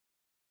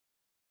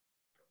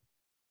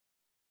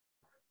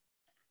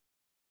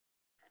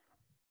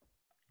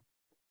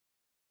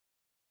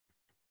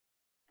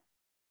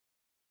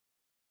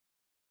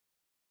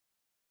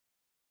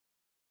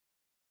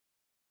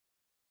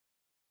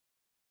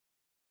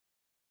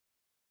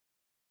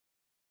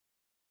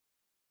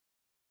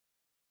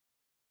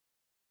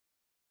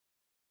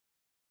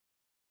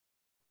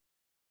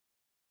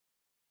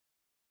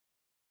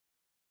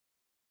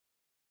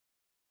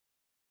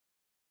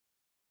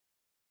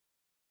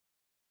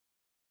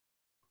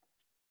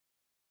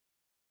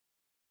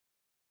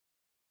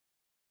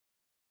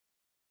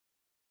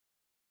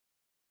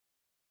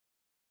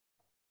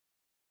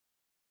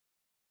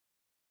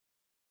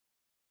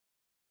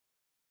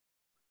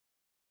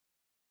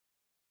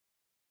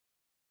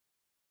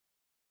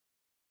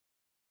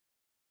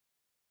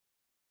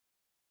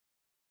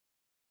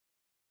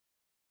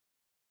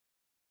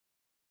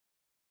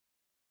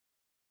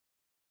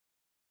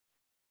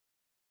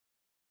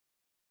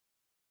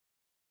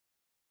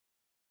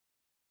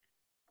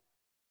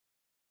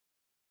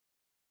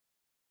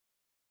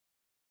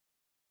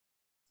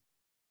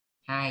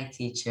Hi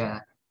teacher.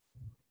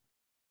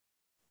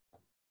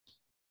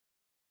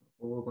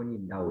 Cô có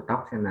nhìn đầu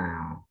tóc xem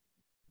nào.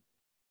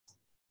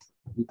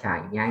 Đi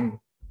chải nhanh.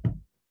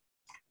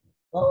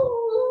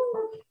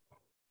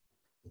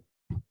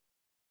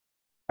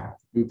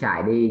 Đi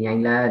chải đi,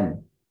 nhanh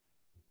lên.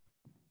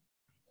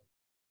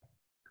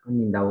 Con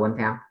nhìn đầu con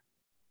xem.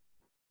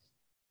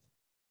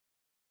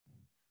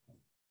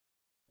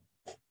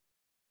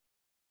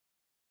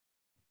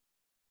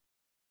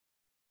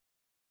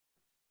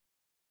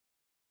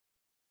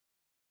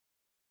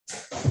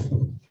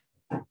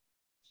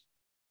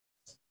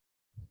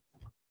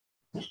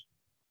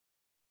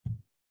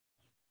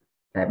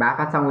 Để ba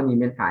phát xong con nhìn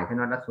bên phải cho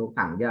nó đã xuống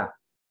thẳng chưa?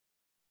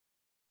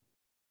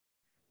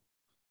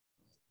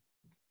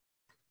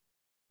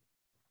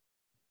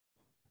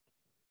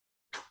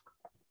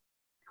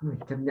 Không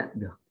thể chấp nhận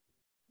được.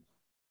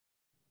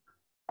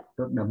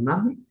 Tốt đấm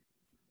lắm ấy.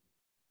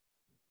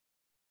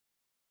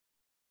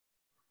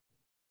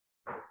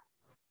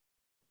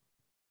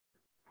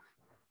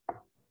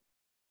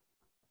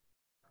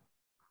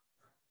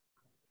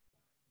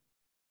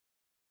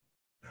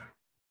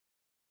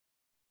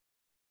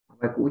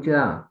 Bài cũ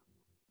chưa?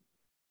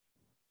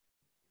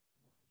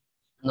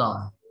 Rồi.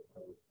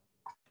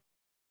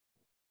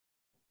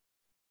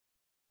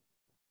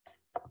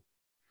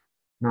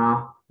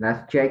 Now,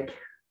 let's check.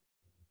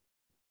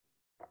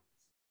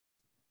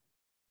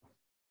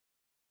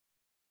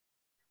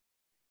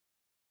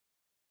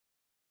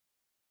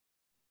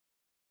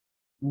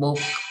 Book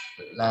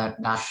là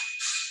đặt.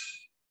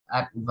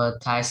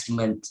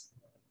 Advertisement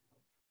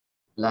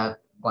là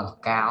quảng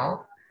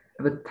cáo.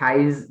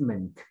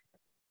 Advertisement.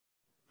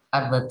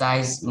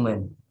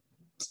 Advertisement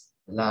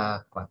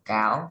là quảng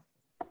cáo.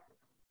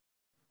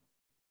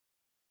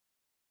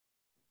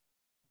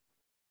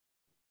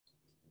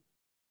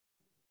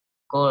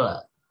 Cô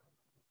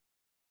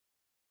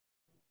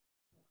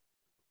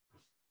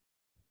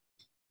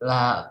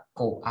là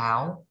cổ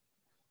áo.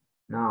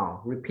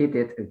 Now, repeat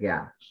it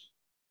again.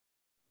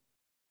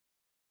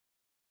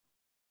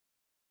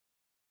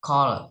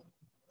 Collar.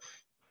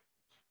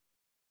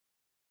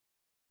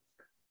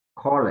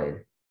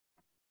 Collar.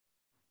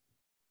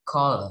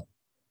 Collar.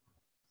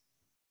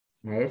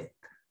 Next.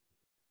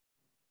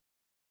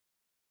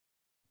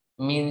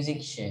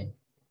 Musician.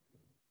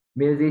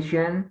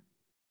 Musician.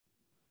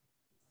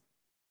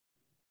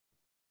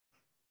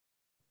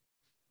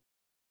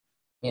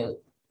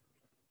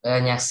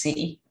 Nhạc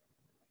sĩ.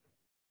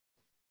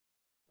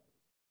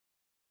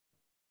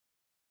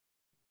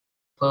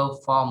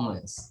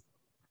 Performance.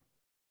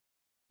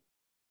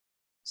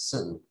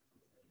 Sự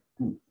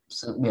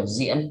biểu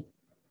diễn.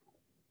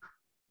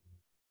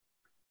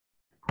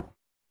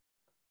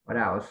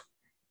 What else?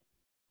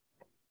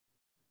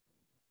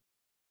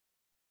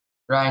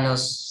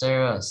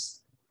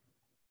 Rhinoceros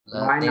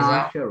là tê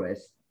giác.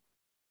 Rhinoceros.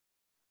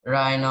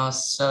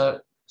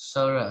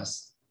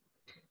 Rhinoceros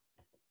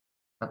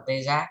là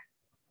tê giác.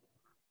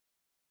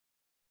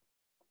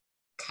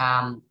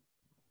 Calm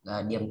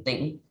là điềm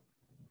tĩnh.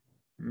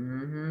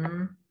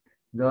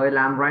 Rồi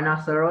làm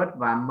rhinoceros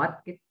và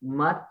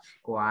mất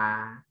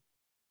quả.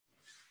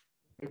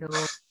 Thế thôi,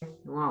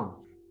 đúng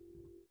không?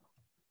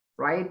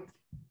 Right?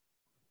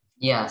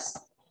 Yes.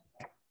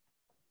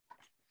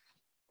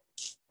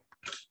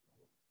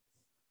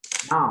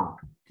 Now,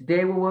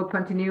 today we will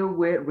continue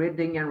with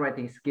reading and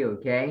writing skill,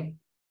 okay?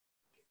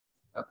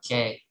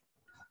 Okay.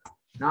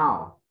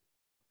 Now,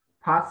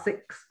 part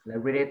 6,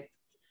 let's read it.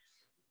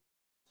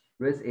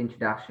 Read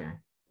introduction.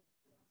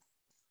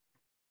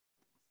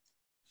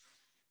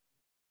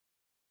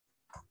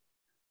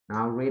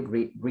 Now read.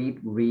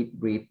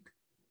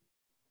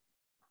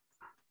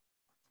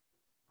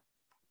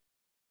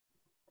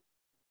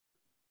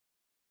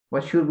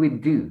 What should we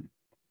do?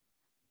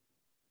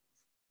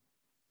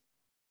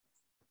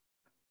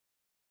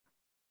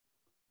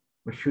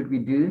 What should we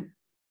do?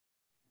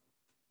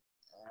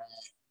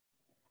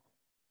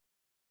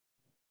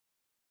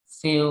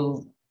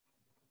 Fill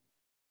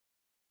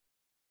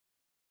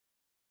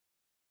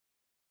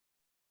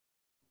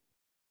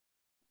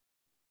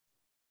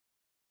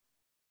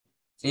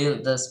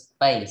the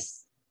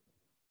space.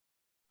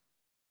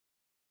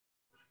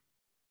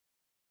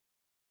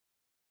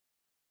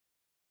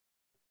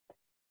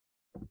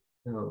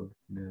 No.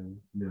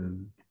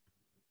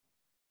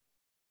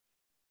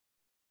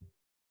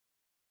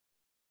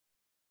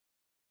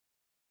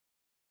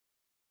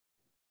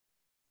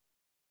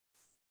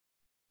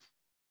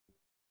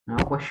 Now,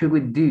 what should we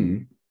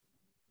do?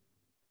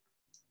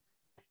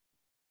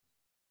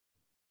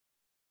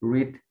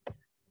 Read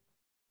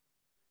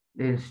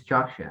the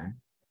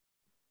instruction.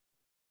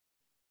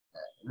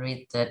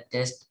 Read the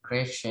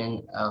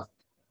description of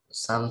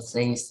some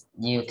things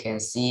you can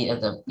see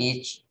at the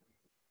beach.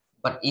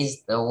 What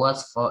is the word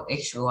for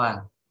each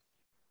one?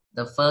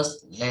 The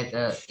first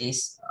letter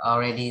is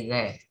already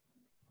there.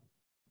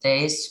 There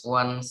is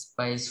one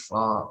space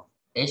for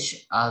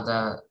each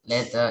other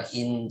letter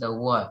in the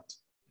word.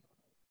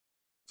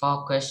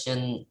 For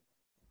question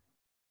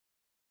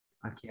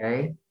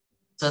Okay.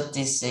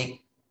 36.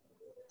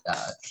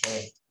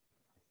 Okay.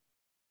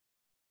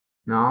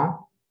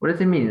 No? What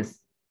does it mean?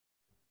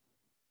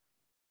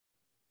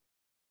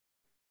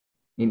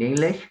 In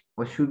English,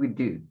 what should we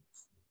do?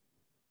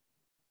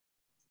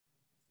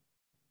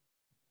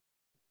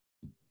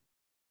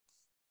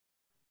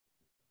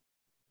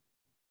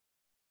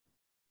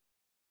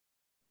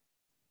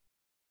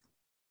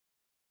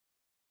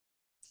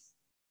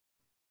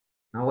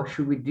 Now, what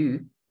should we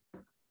do?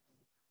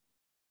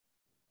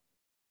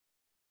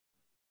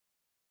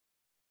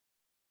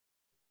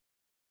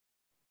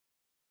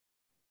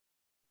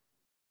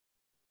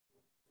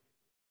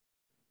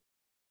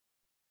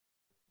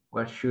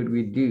 What should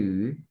we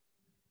do?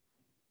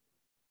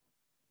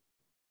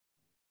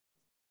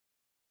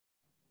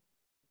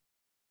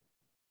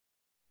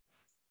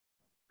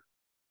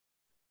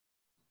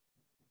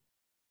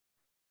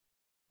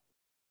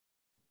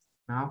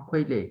 Now,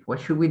 quickly, what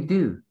should we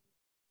do?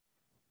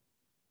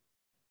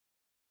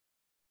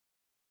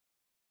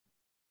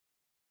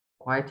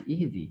 Quite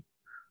easy.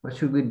 What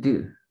should we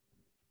do?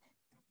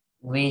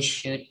 We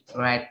should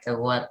write the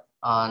word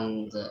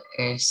on the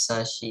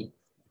answer sheet.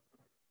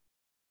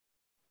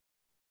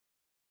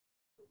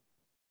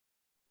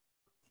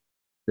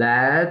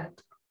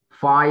 Let's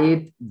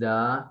find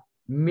the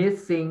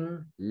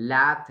missing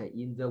letter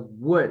in the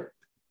word,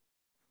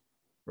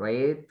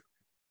 right?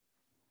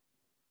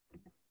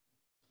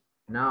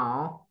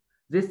 Now,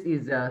 this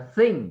is a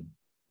thing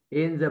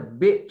in the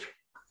beach.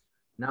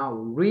 Now,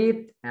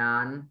 read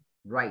and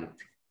write.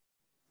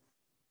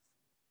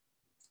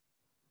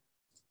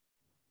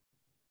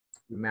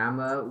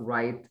 Remember,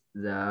 write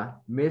the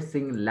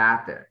missing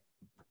letter.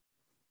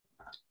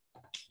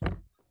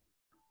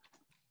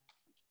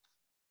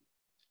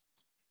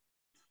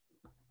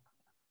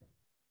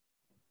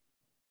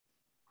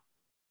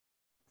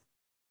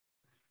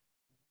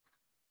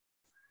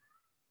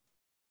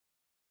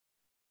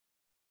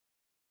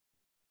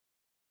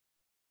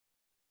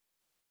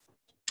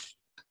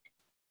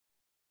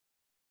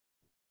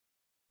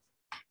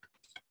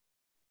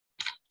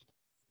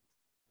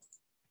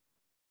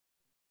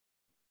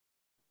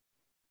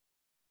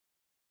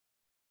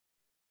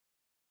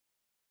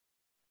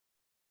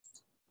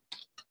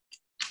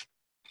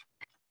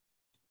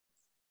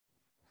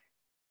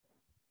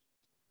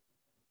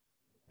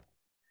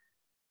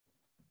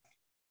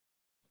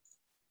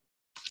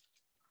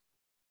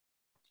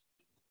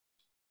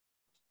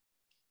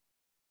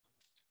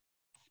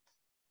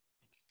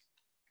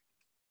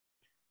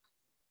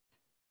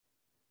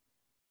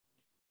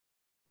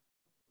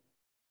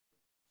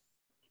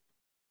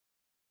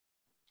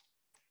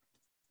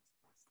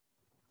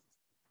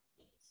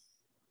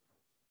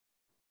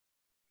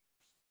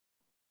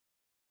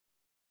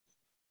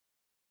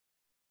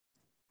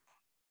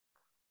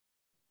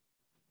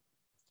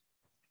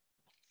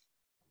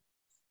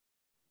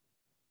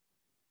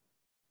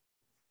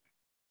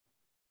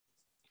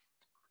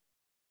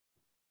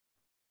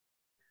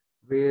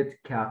 Read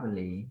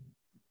carefully.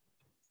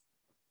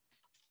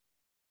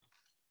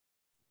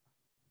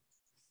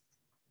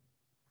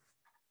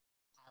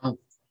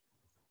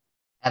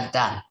 I've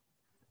done.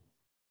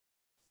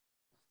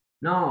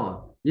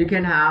 No, you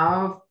can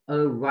have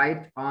a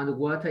write on the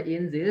water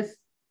in this.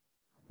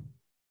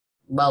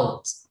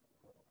 Boat.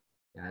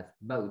 Yes,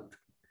 boat.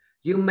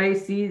 You may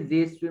see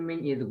this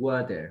swimming in the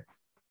water.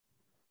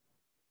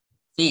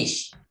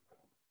 Fish.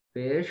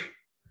 Fish.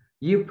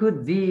 You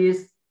put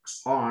this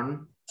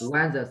on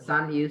when the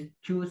sun is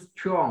too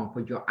strong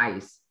for your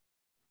eyes.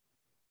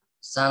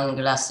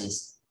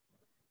 Sunglasses.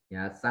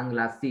 Yeah,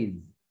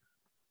 sunglasses.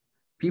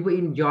 People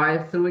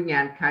enjoy throwing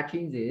and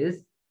catching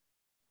this.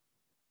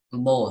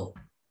 Bowl.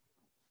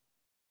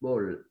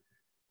 Bowl.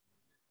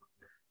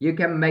 You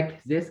can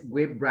make this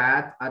with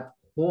bread at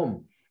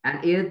home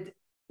and eat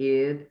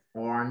it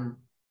on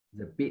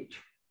the beach.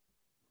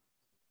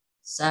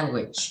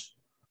 Sandwich.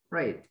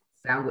 Right,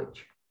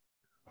 sandwich.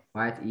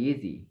 Quite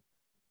easy.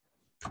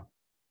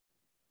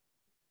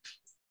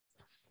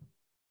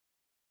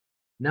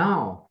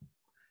 Now,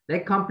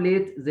 let's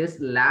complete this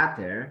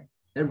letter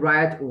and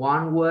write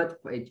one word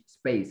for each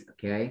space,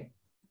 okay?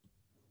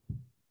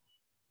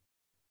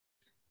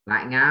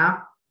 Lại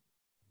Nga.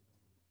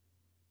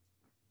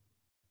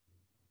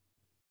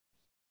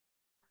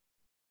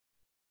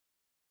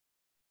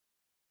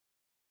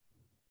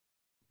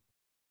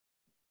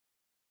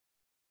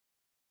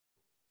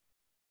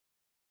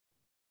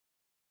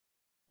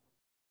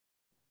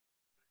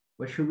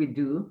 What should we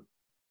do?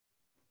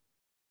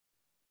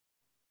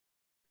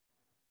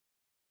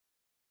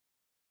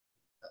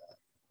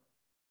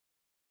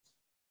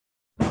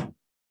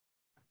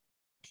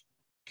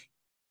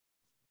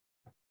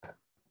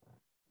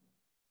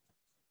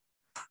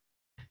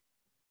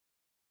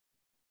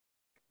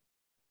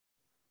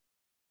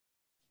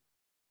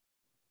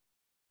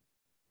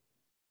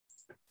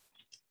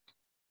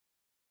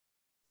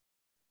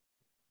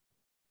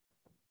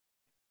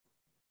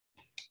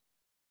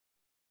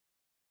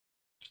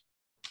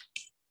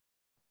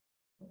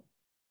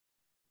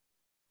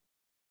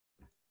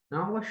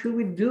 Now, what should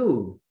we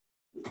do?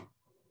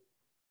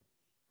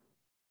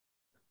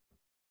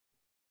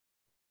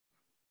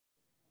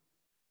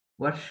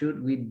 What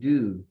should we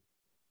do?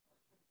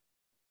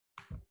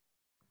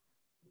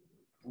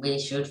 We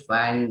should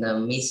find the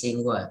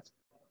missing word.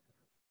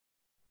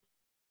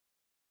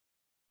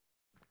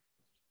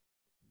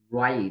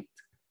 Right,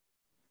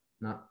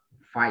 not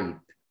fight.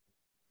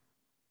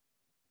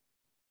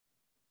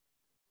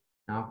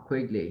 Now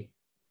quickly.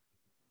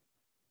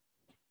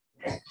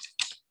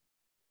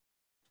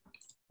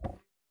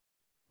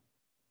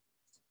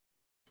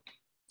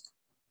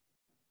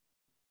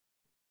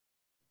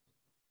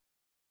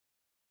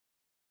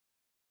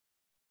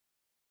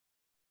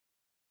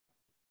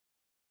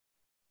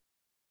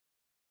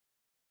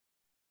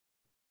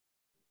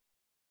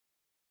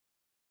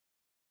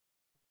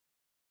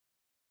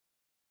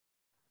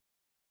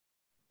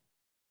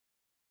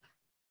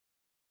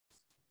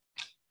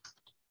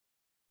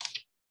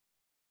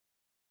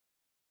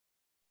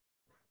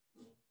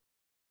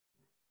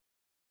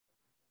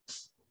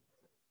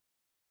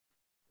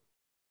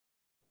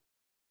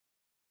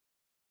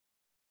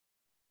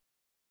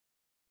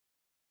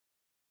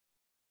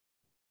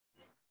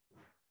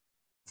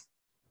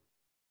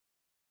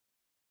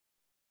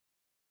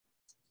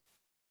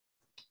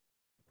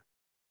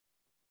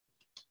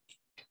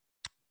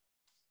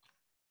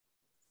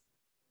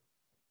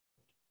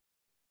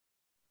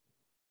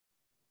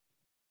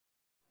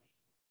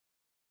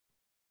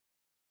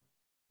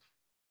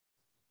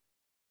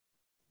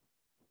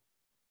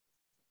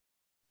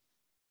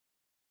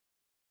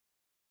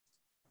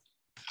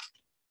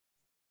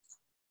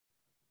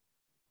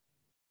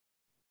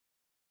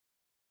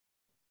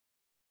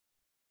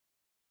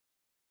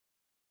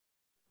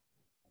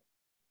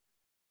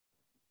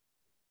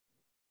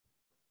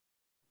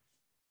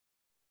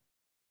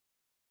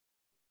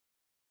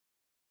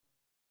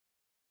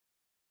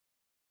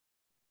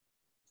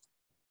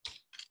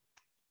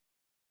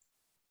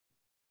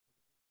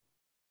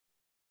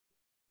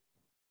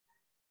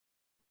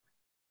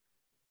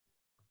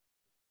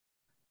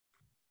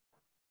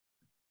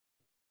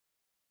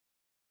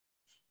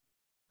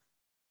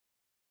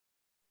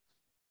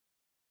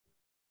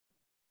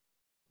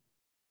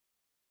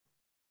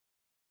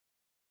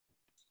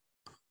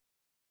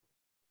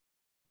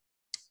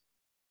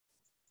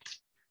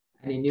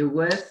 Any new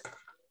words?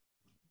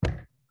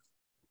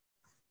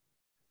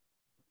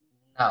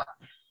 No.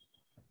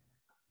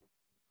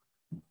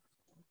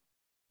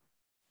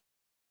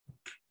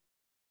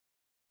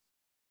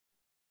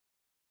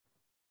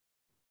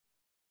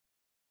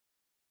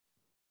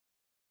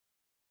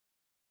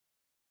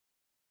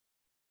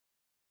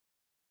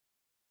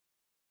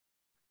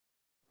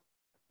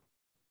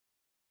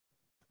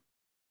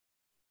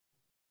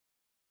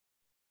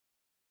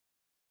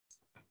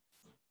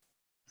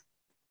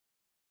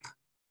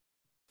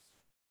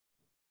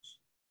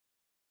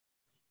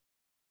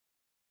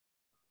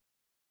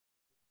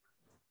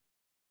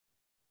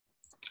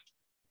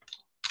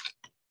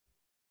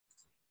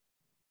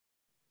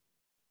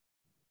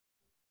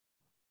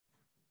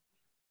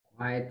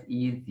 Quite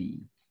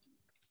easy.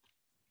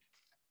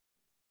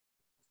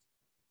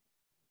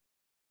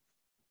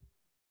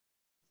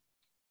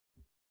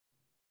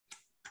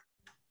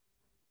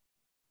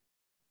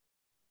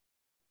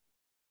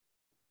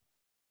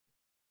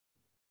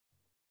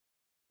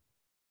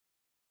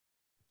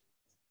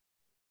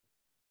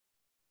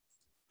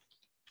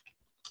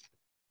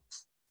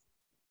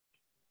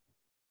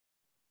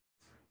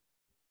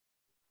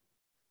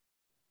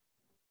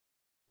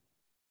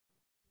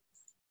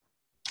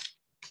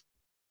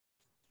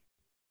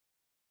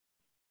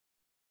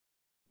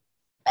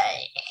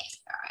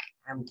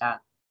 I'm done.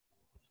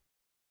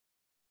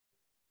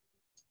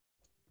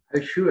 Are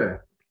you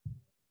sure?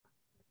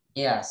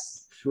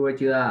 Yes. Sure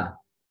chưa?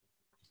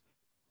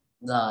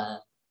 Rồi.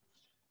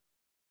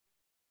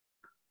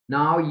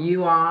 Now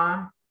you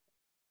are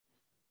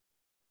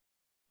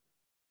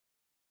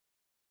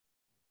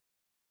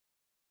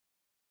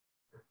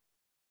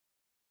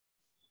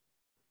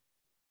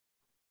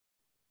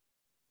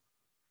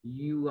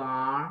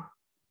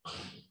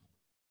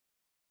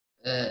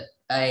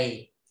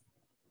A.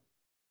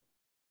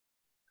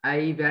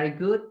 A, very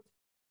good.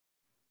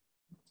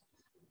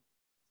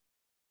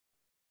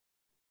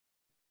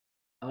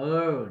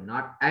 Oh,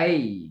 not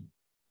A.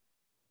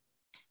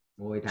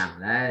 Ngồi thẳng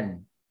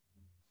lên.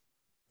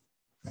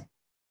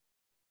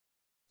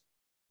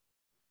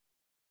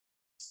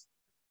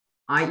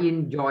 I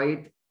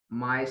enjoyed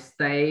my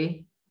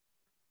stay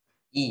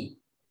E.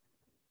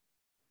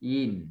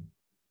 in.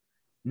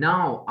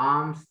 Now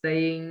I'm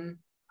staying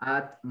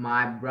at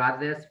my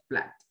brother's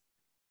flat.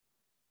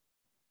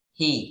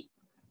 He.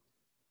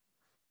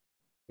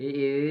 He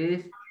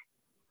is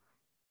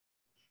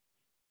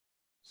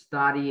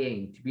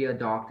studying to be a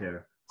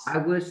doctor. I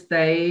will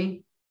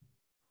stay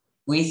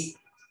With.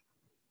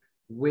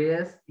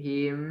 with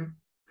him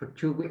for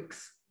 2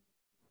 weeks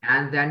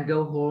and then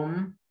go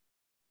home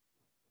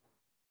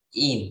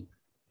In.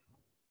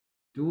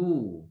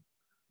 to.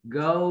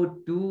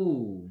 Go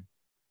to.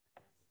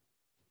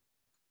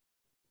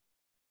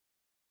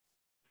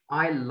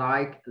 I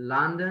like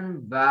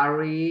London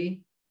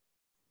very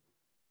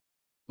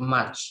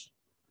Much.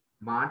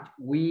 much.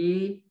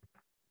 We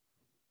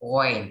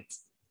Went.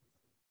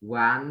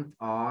 went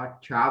or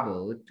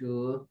travel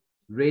to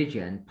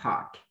Regent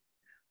Park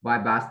by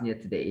bus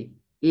yesterday.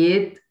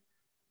 It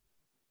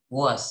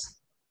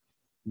Was.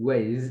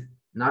 was,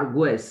 not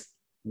was.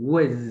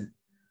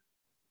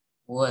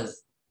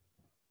 Was.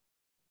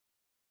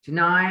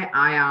 Tonight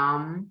I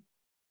am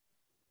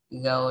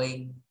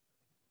Going.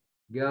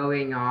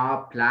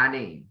 or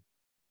planning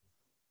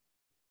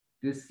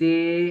to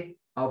see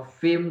a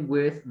film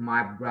with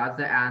my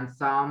brother and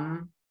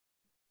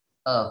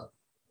Of.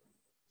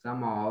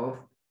 some of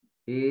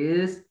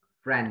his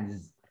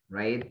friends,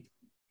 right?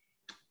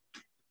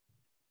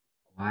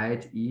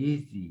 Quite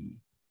easy.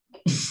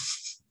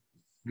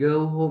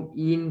 Go home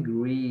in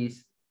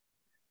Greece.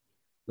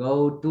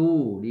 Go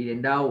to, đi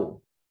đến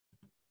đâu?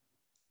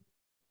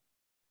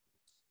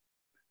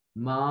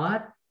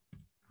 Mất.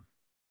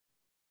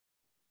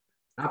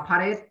 Now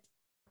put it.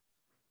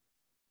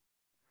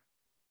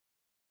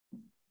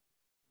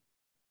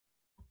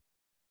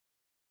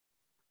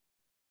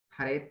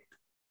 Put it.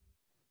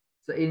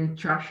 So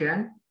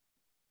instruction.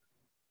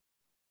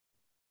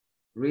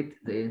 Read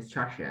the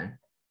instruction.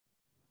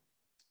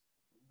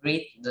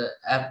 Read the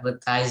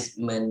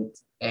advertisement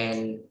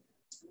and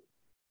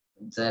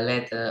the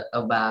letter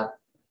about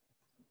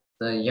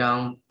the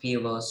young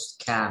people's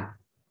camp.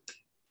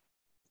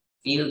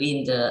 Fill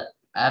in the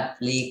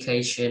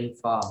application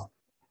form.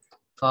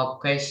 For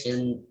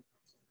question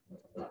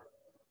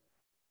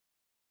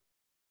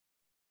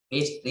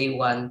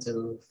 51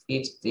 to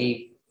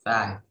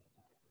 55,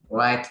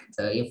 write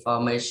the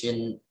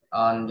information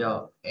on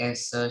your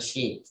answer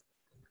sheet.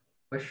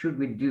 What should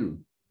we do?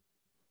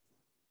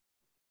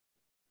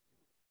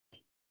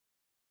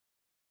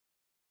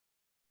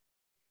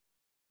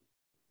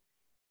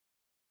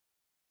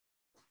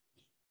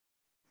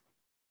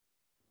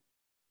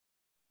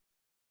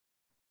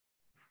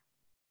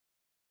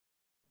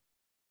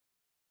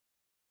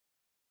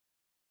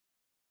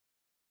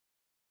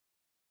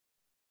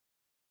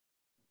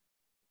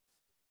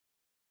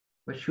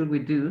 What should we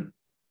do?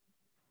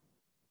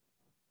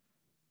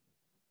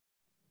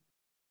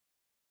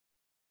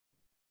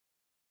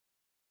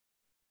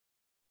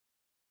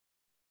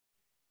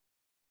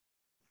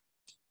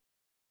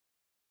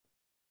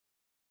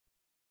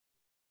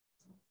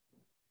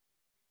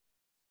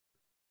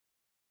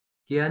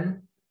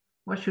 Kian,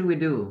 what should we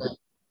do?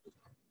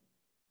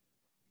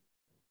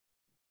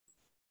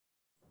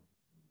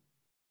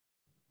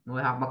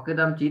 Ngồi học bằng cái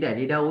tâm trí để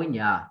đi đâu ấy nhỉ?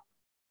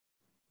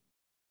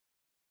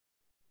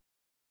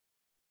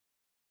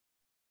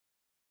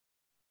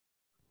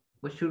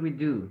 What should we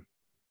do?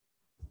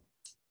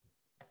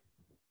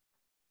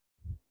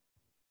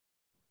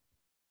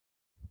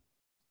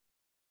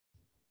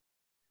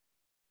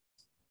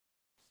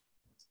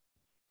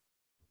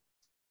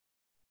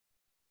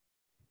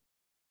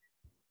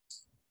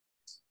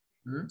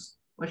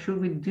 What should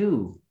we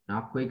do?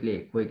 Now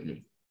quickly.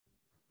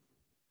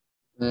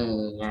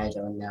 I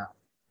don't know.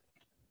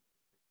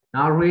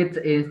 Now read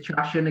the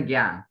instruction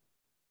again.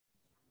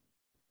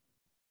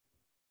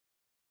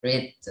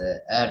 Read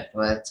the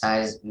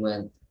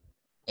advertisement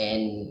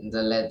and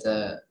the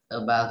letter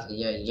about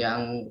your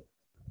young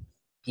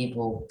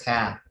people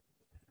camp.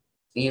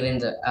 Fill in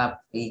the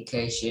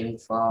application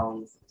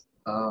form.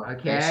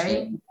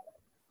 Okay.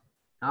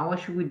 Now what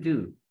should we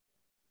do?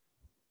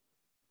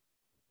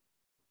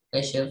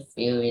 Question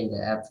fill in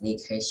the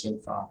application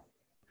form.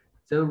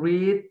 So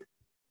read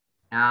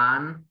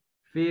and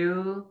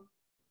fill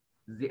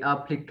the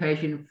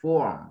application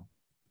form.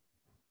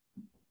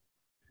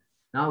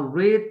 Now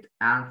read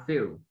and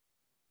fill.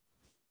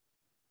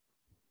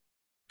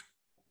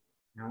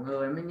 Mọi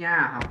người mới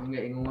nha, học công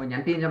nghệ ngồi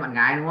nhắn tin cho bạn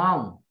gái đúng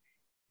không?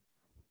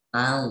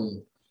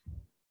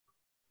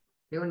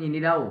 Thế con nhìn đi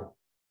đâu?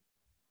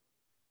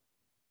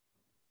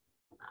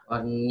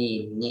 Con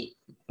nhìn nghĩ.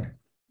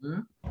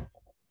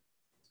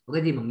 Có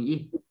cái gì mà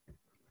nghĩ?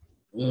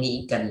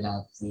 Nghĩ cần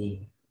làm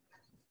gì?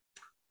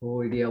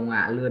 Thôi đi ông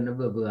ạ, lươn nó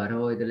vừa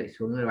thôi, tôi lại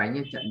xuống cái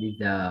bánh trận bây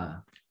giờ.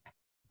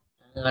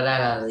 Nó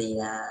đang làm gì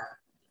là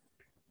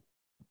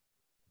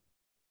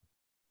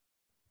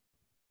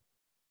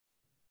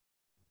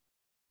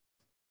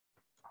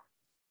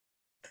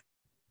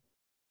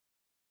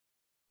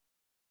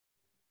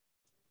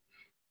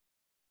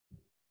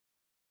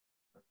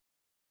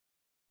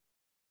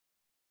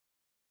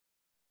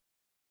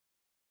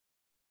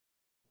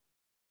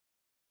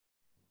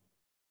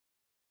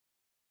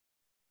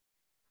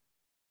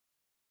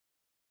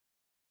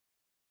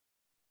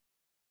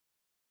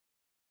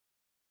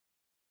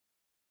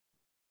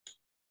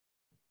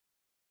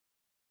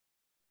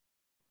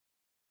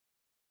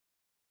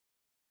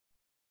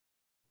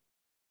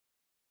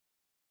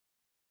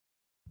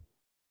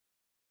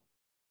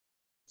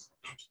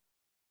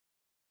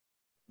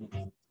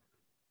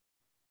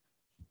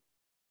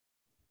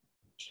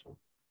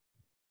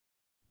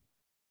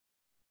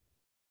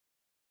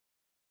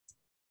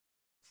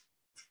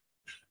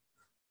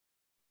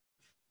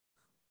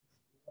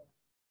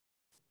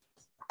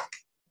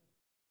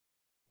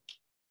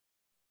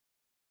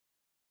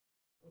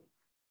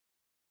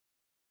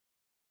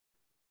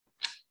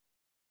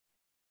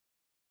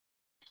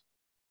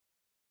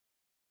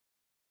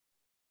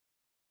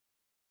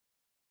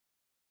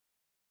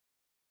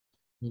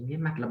Nhìn cái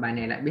mặt là bài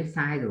này lại biết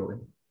sai rồi.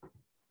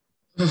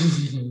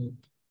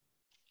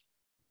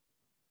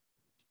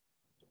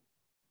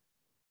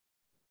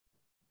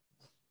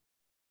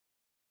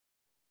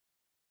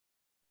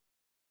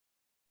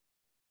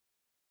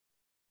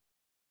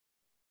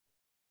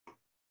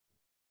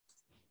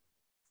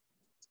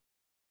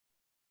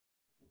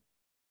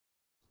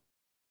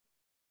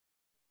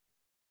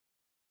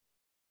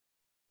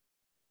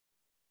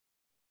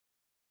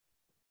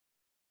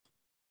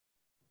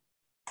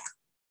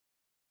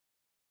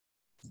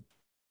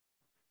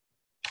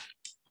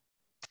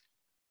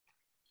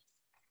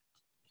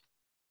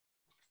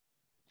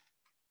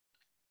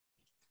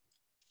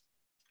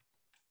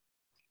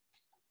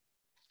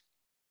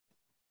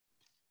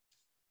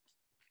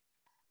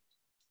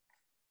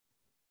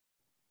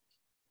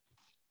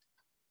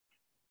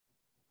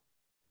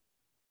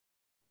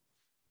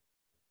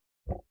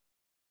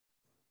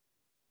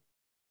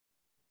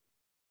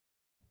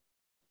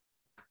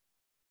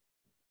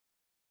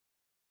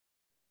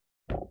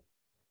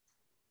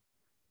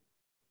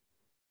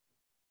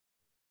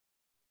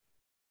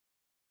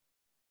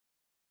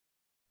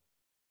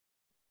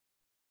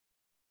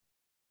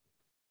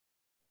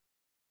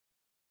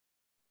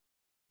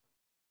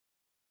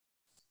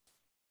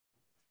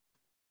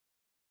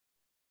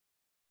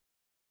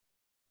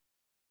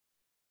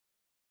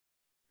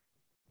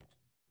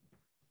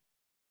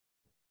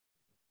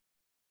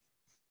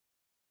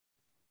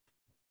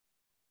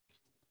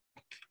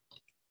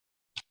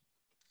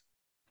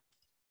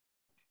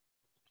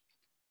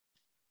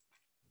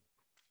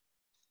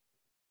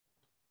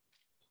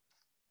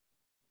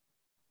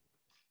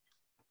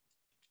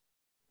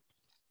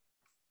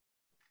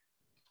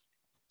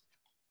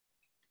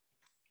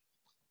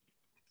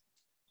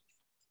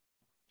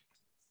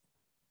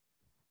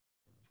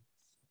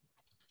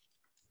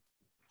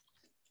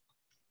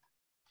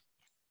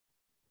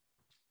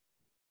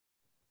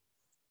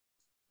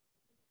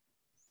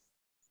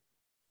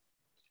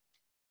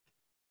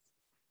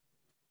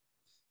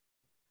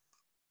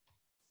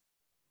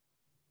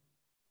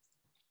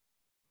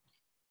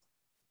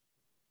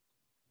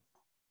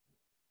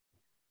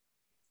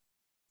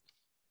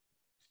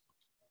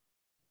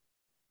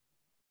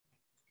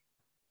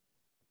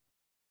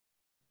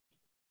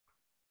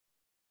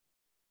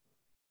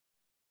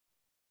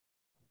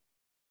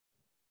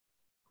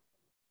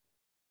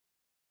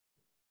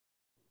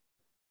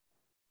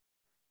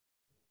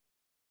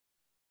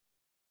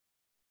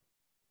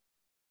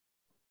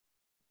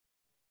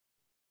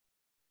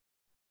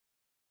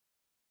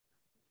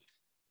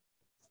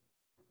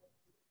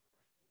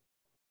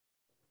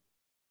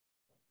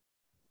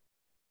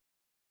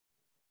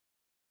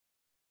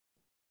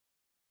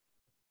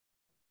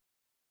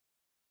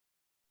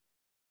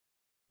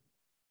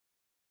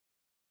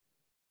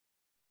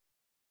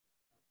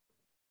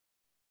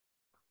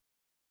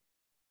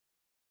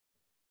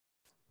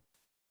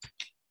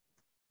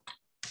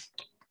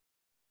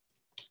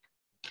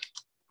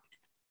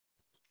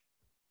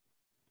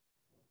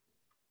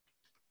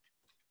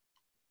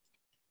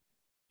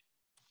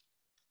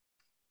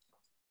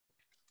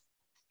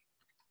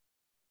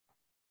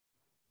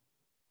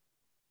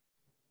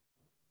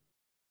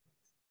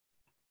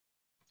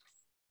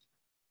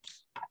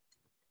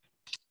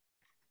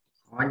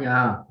 Có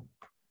nhờ.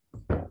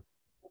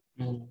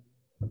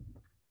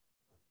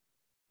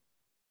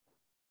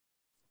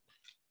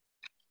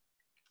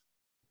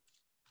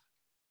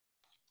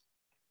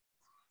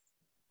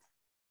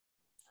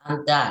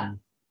 I'm done.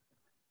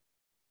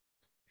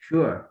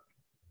 Sure.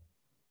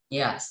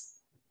 Yes.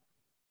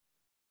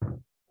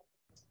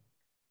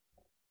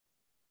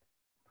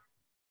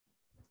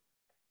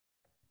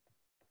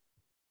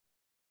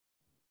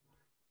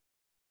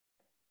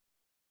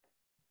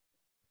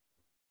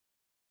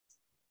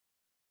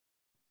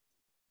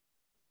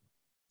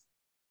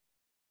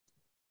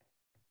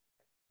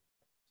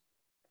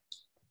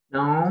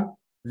 No.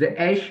 The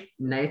age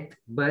next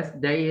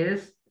birthday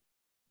is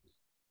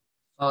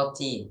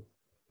 14.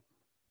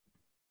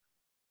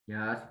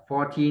 yes,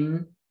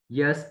 14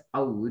 years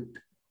old.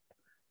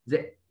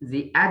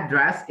 The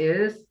address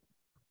is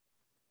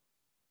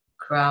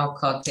Crown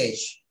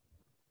Cottage,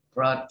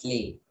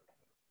 Broadly.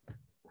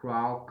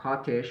 Crow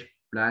Cottage,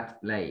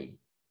 Bradley.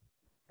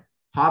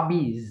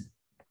 Hobbies.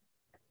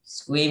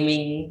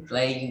 Swimming,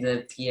 playing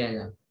the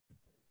piano.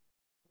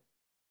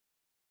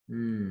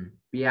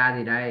 Pia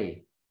gì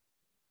đây?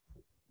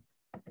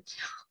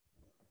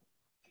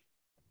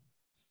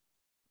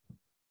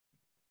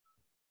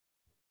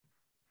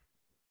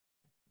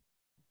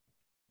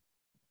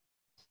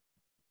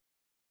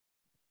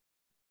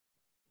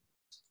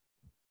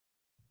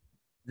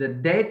 The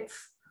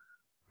dates.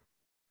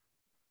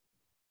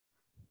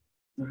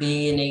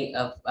 Beginning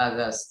of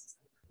August.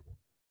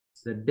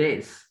 The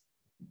dates.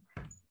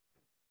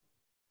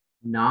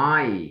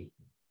 9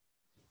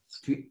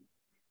 to,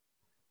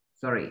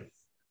 sorry,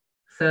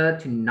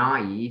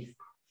 39th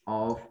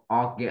of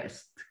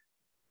August.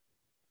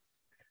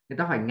 Người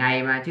ta hỏi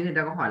ngày mà chứ người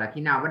ta có hỏi là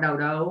khi nào bắt đầu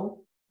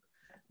đâu.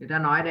 Người ta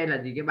nói đây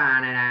là gì cái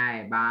bà này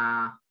này,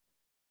 bà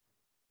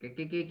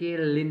cái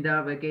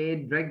Linda với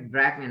cái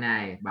Drake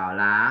này bảo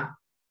là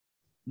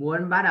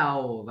muốn bắt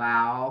đầu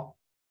vào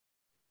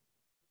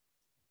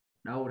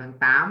đầu tháng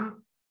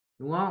 8,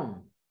 đúng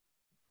không?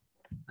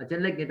 Ở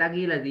trên lịch người ta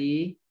ghi là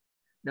gì?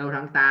 Đầu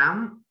tháng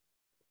 8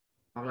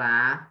 hoặc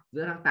là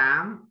giữa tháng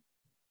 8,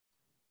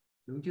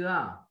 đúng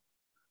chưa?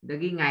 Người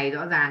ta ghi ngày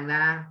rõ ràng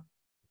ra.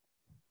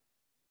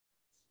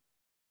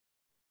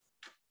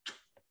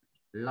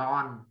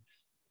 Lon,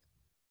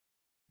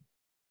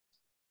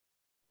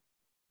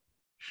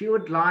 she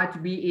would like to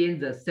be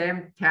in the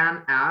same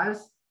town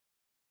as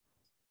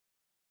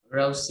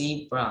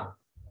Rosie Brown.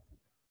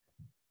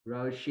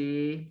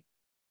 Rosie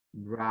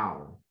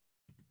Brown.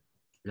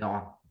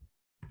 Lon.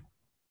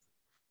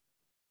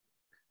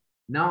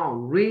 Now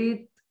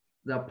read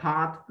the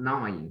part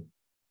 9.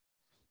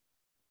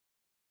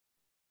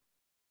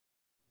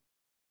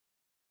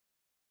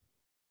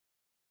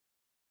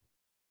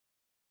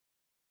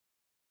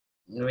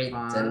 Read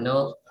the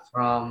note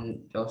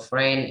from your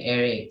friend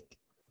Eric.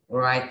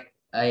 Write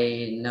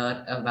a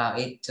note about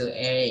it to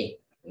Eric.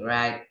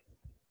 Write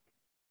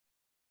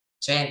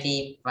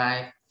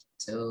 25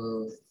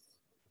 to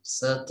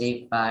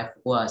 35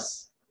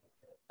 words.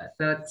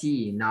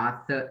 30,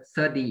 not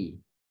 30.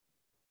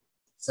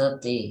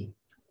 30.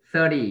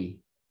 30.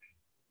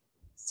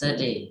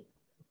 30.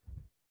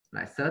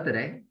 Lại sớ từ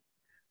đấy.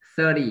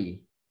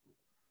 30.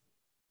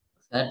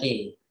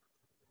 30.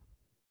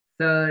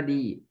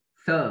 30.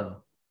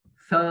 Sir.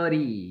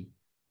 30.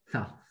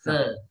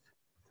 Sir.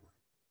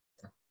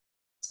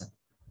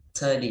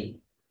 30.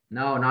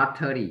 No, not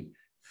 30.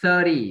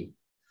 30.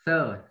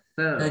 Sir.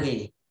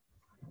 30.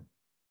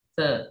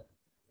 Sir.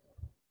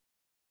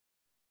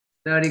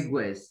 30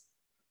 with.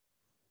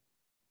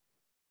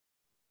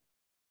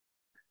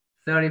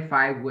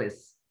 35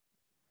 with.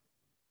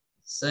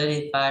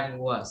 35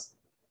 words.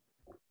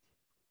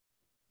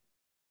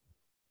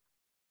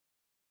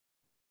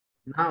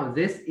 Now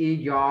this is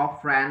your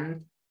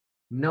friend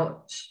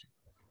note.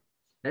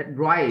 Let's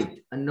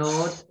write a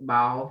note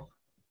about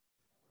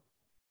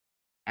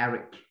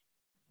Eric.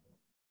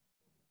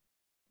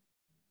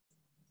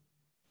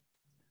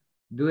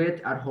 Do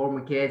it at home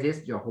in case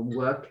it's your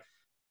homework.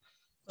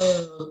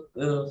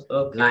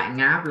 Okay. Lại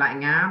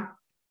ngáp.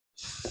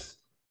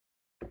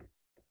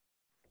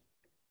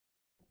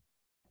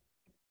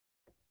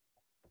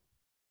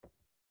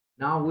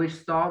 Now we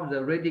stop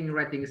the reading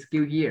writing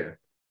skill here.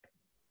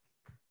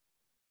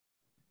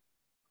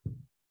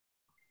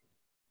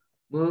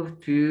 Move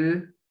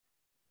to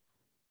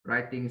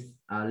writing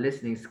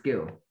listening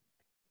skill.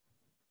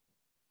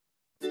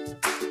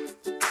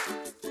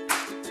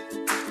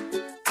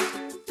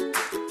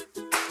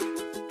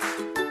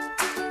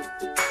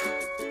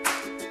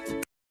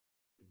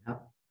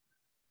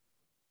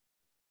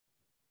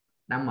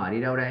 Đang mở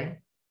đi đâu đấy?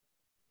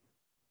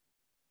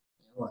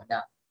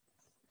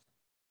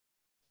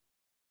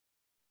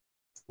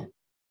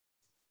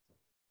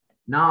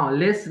 Now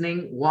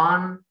listening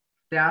 1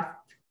 test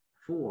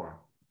 4.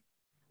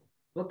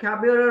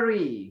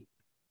 Vocabulary.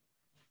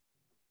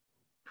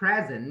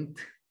 Present.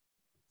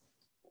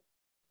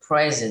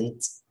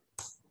 Present.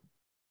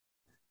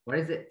 What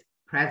is it?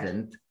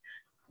 Present.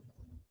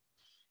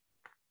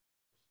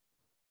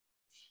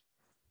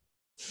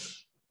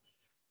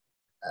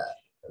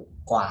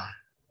 Quả.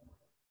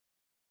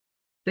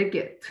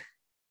 Ticket.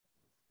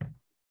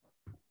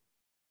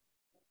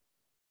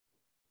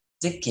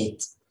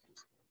 Ticket.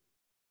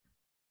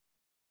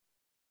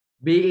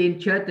 Be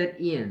interested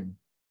in.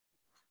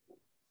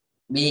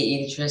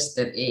 Be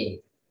interested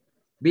in.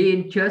 Be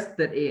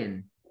interested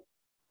in.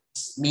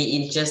 Be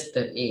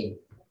interested in.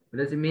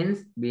 What does it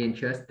mean? Be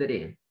interested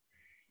in.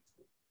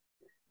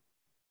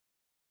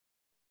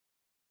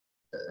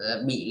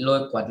 Bị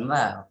lôi cuốn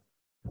vào.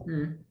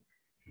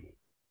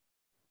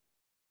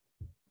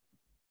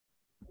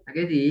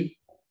 Cái gì?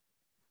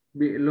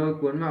 Bị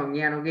lôi cuốn vào,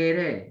 nghe nó ghê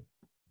thế.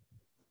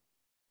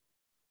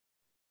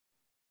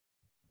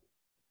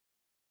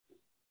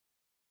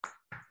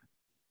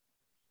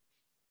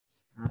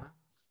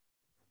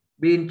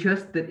 Be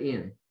interested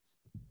in.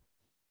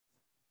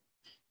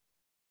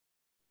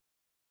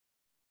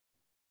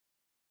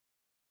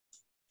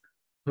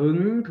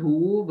 Hứng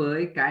thú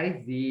với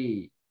cái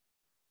gì?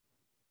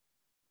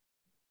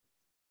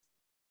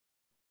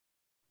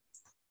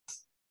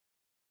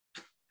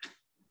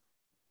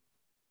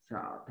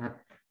 Sợ thật.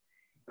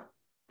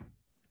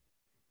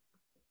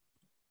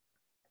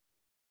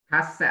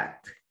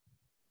 Cassette.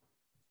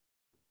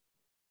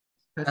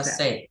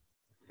 Cassette.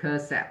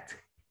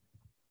 Cassette.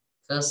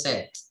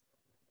 Cassette.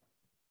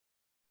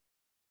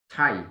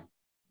 Tie.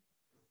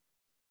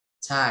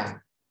 Tie.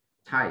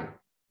 Tie.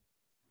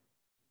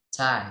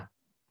 Tie.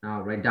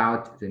 Now write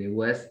down the new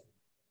words.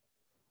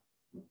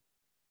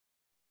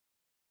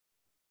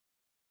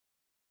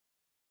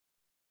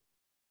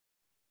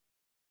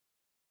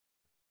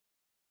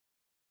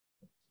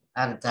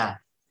 Anta.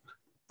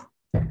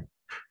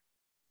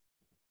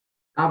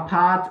 Now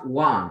part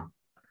 1.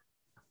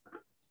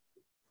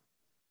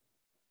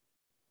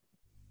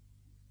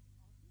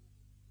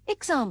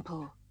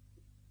 Example.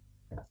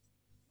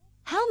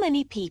 How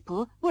many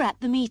people were at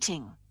the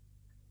meeting?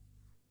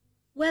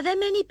 Were there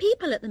many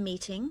people at the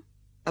meeting?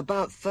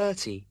 About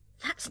 30.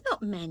 That's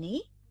not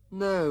many.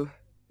 No,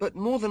 but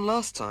more than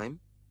last time.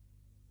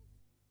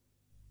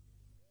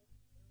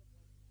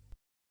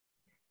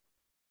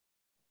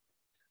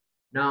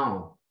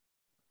 Now,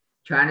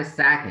 try a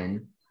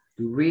second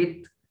to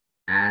read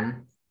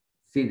and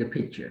see the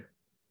picture.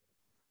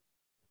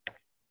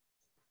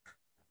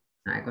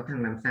 Lại có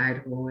thằng làm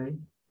sai thôi.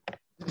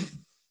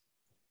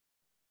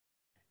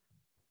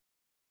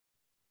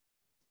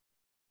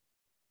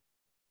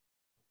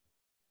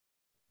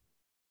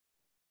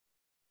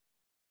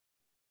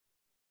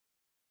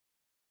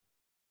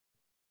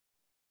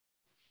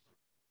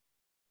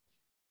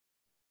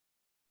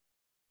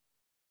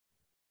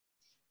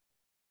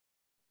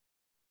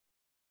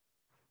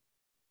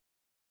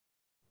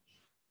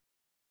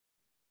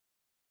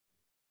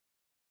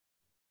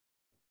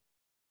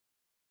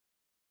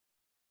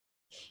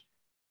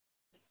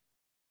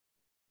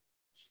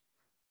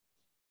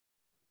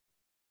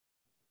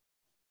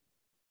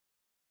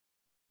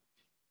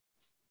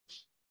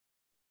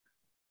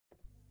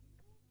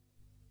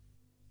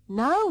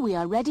 Now we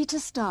are ready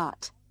to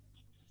start.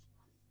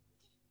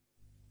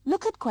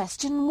 Look at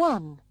question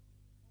 1.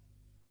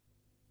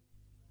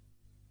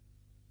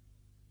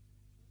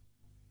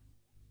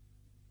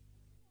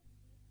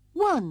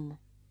 One.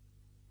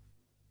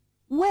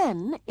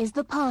 When is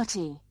the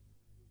party?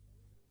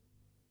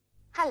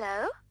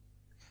 Hello?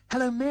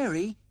 Hello,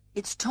 Mary.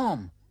 It's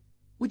Tom.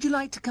 Would you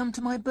like to come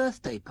to my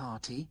birthday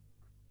party?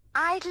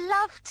 I'd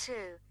love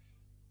to.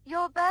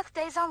 Your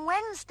birthday's on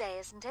Wednesday,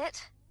 isn't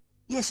it?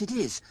 Yes, it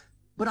is.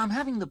 But I'm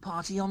having the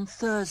party on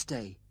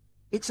Thursday.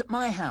 It's at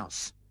my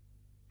house.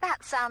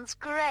 That sounds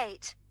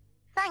great.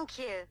 Thank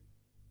you.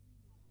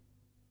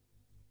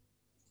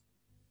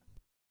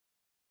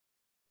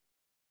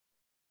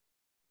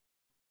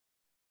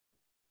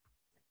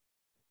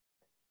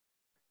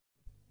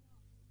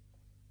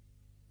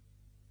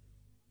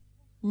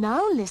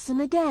 Now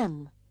listen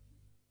again.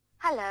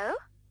 Hello?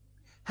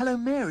 Hello,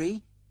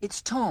 Mary.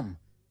 It's Tom.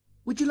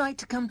 Would you like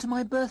to come to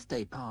my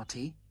birthday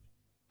party?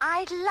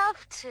 I'd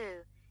love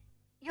to.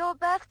 Your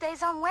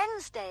birthday's on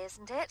Wednesday,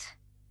 isn't it?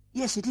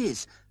 Yes, it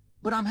is.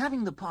 But I'm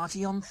having the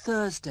party on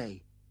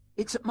Thursday.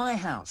 It's at my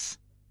house.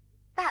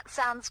 That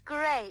sounds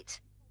great.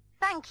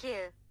 Thank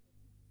you.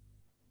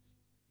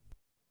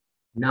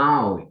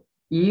 Now,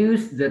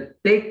 use the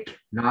tick,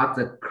 not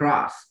the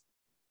cross.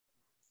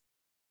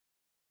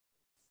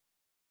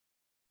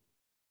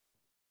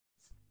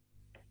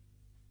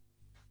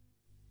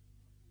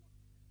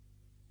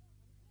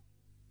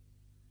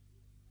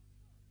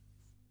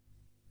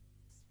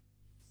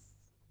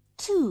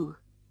 Two.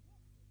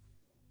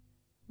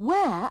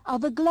 Where are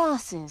the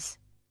glasses?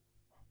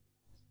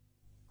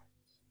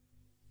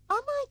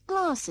 Are my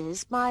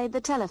glasses by the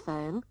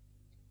telephone?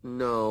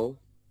 No.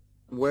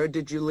 Where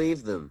did you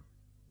leave them?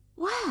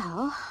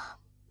 Well,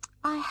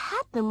 I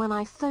had them when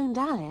I phoned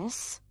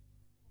Alice.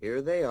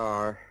 Here they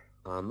are,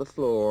 on the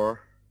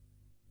floor.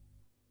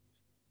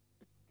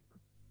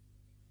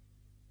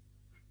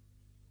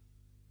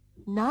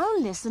 Now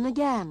listen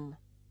again.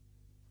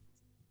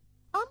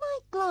 Are my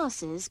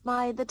glasses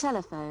by the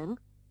telephone?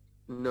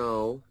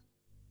 No.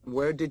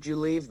 Where did you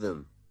leave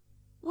them?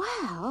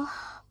 Well,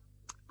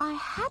 I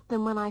had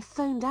them when I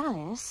phoned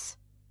Alice.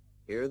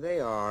 Here they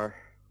are,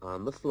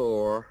 on the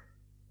floor.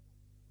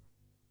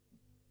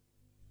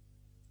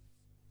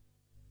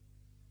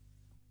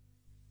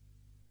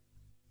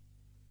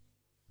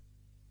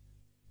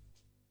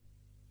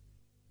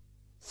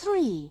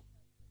 Three.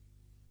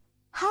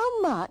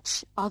 How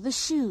much are the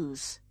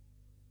shoes?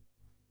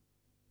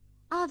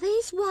 Are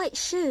these white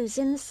shoes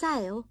in the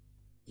sale?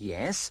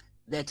 Yes,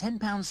 they're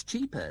 £10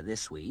 cheaper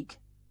this week.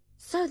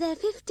 So they're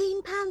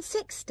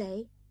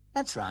 £15.60?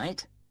 That's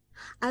right.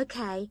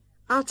 OK,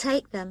 I'll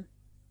take them.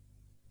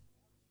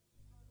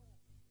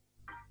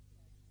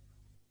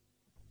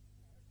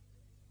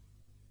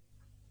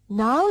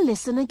 Now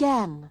listen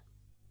again.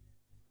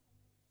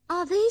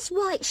 Are these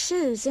white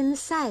shoes in the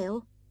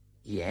sale?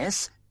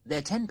 Yes,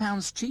 they're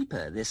 £10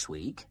 cheaper this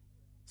week.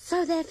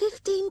 So they're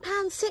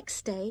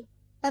 £15.60?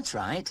 That's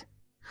right.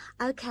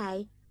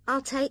 OK,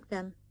 I'll take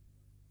them.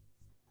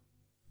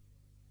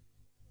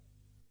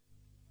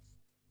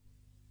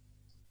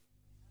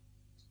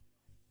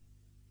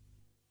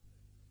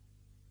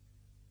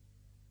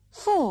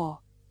 Four.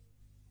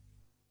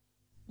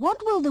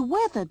 What will the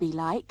weather be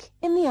like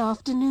in the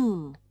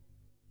afternoon?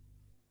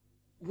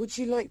 Would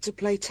you like to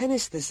play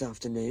tennis this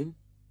afternoon?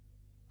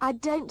 I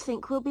don't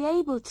think we'll be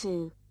able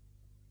to.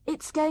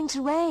 It's going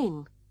to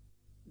rain.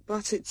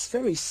 But it's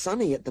very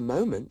sunny at the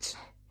moment.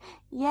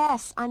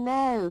 Yes, I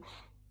know,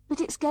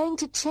 but it's going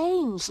to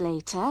change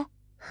later.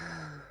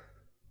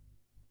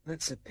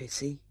 That's a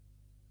pity.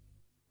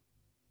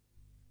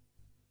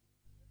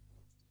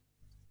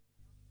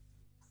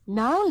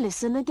 Now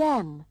listen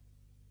again.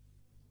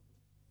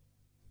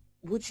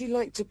 Would you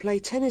like to play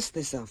tennis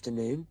this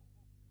afternoon?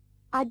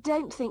 I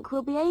don't think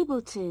we'll be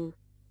able to.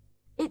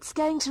 It's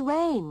going to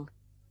rain.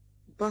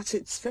 But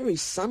it's very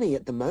sunny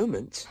at the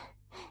moment.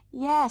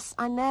 Yes,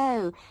 I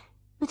know.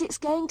 But it's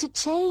going to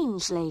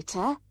change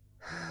later.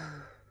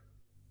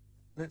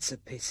 That's a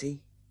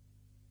pity.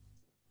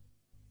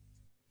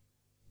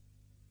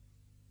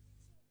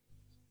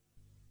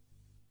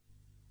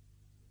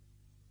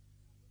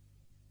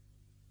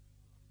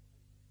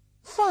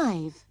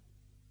 Five.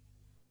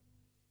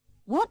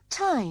 What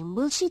time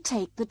will she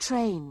take the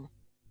train?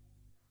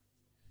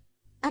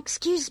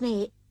 Excuse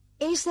me,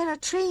 is there a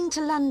train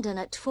to London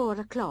at 4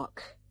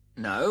 o'clock?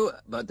 No,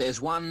 but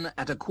there's one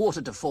at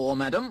 4:15,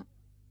 madam.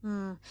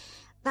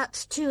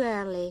 That's too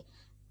early.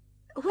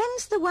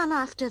 When's the one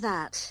after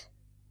that?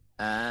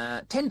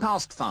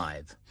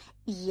 5:10.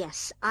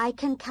 Yes, I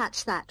can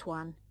catch that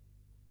one.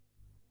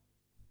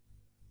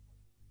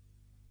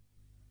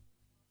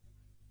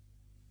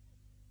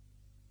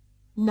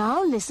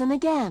 Now listen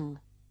again.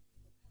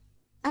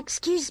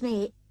 Excuse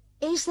me,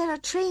 is there a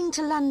train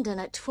to London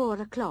at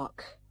 4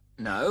 o'clock?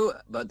 No,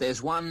 but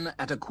there's one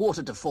at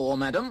 4:15,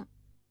 madam.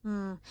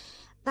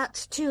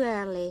 That's too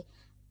early.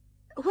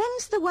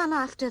 When's the one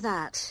after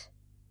that?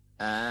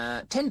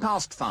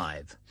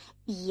 5:10.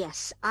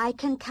 Yes, I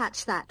can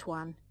catch that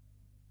one.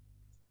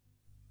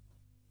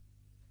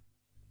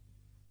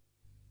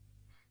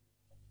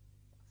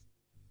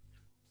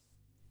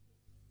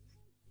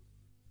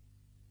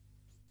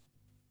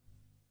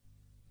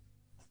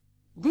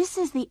 This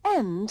is the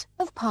end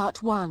of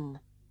part 1.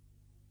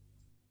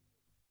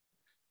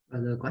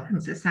 Bao giờ có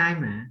thằng sẽ sai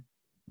mà.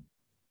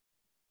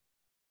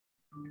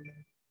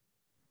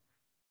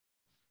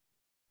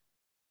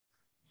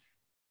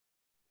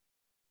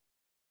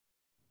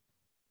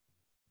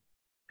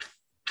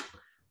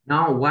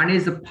 Now, when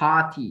is the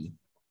party?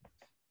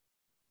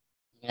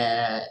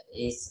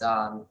 It's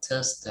on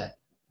Thursday.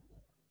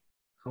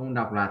 Không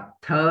đọc là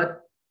third.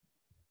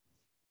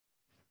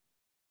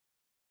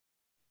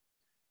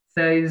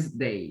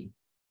 Thursday.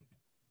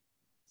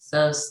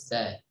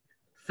 Thursday.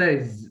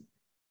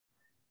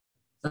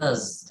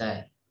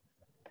 Thursday.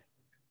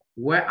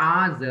 Where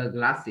are the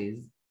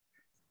glasses?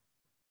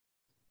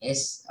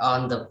 It's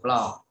on the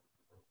floor.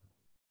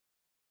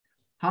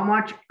 How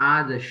much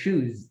are the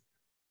shoes?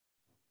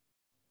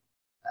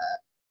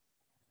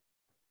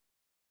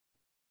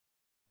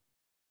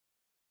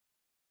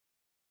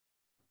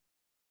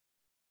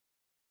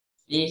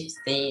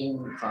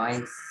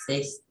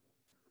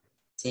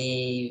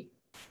 £15.60.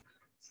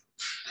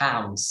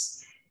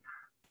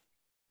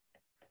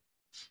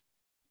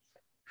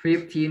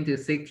 15 to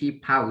 60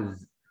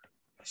 pounds.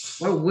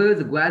 What will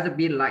the weather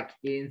be like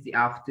in the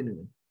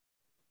afternoon?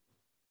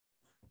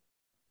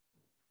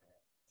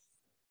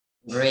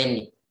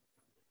 Rainy.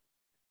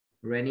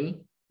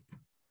 Rainy?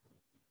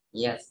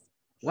 Yes.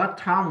 What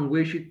time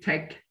we should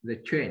take the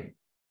train?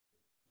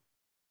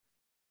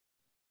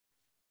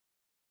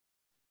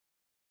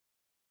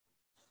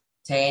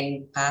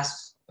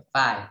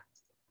 5:10.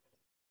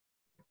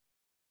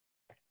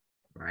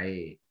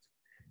 Right.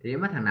 Thế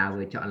mà thằng nào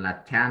vừa chọn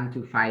là 10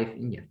 to 5 ấy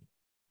nhỉ?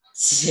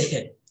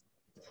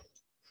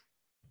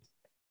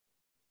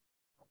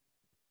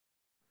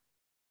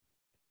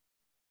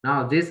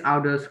 Now this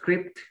outer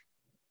script.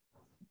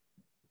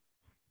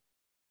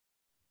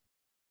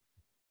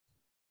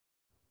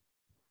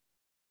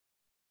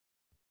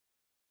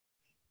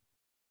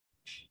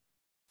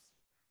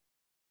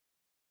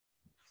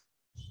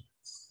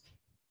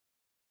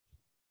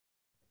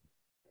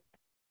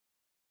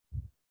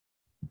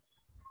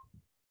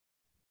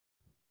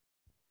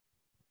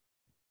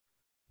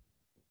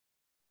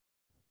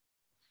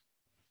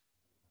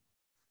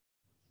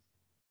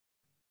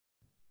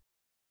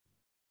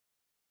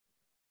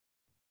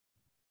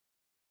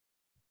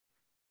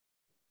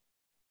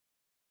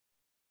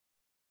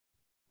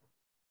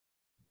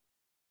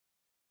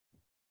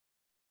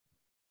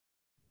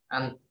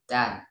 I'm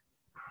done.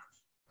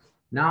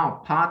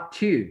 Now part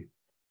 2.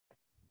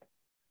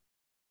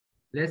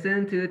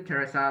 Listen to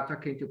Teresa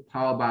talking to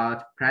Paul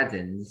about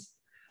presents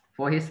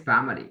for his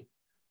family.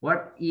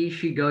 What is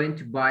she going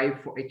to buy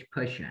for each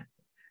person?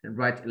 And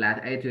write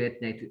letter A to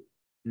it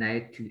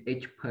to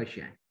each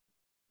person.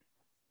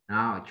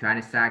 Now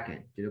 20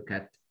 seconds to look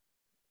at,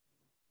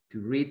 to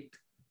read.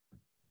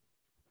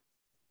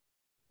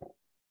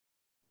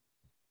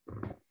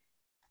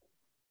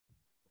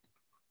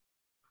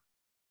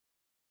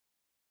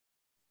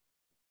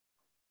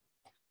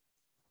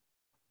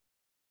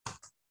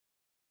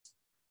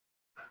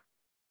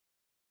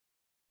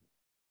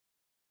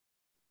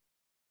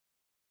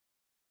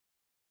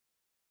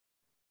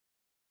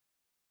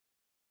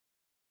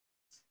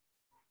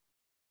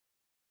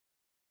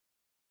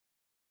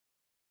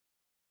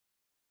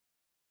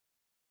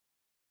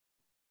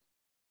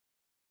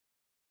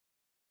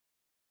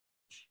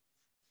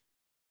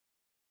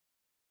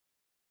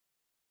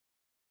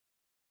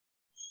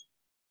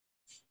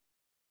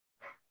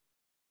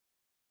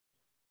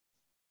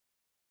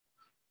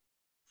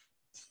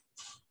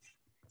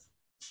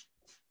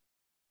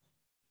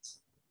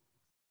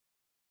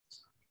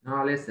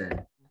 Now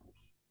listen.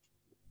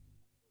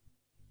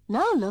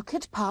 Now look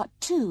at part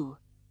 2.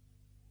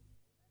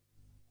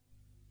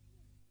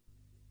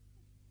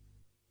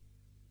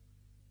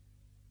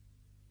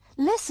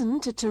 Listen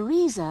to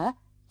Teresa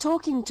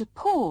talking to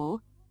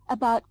Paul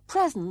about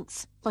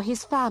presents for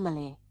his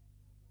family.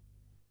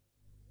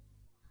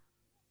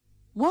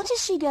 What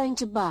is she going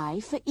to buy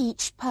for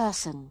each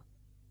person?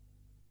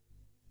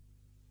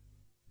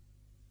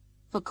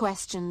 For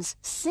questions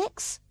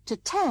 6 to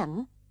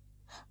 10,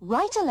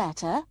 write a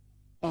letter,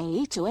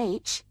 A to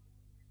H,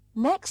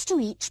 next to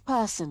each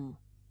person.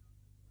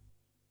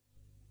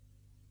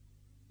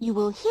 You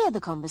will hear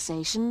the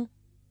conversation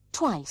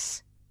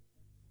twice.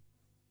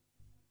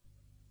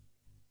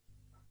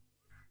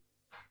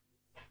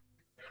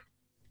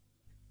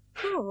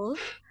 Paul,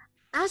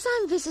 as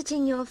I'm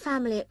visiting your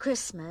family at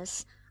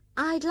Christmas,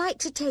 I'd like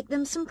to take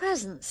them some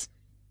presents.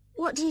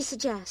 What do you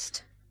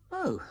suggest?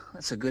 Oh,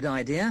 that's a good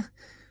idea.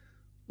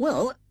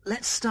 Well,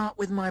 let's start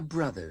with my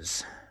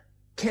brothers.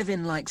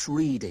 Kevin likes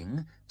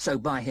reading, so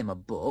buy him a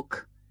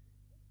book.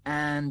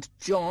 And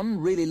John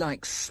really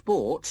likes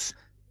sports,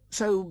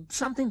 so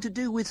something to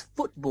do with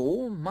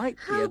football might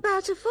be How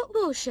about a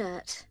football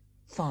shirt?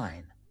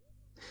 Fine.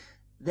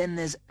 Then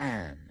there's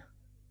Anne.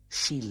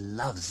 She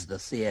loves the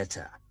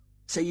theatre,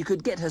 so you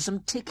could get her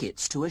some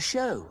tickets to a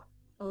show.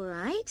 All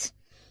right.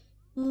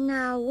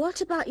 Now,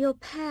 what about your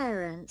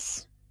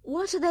parents?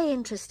 What are they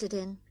interested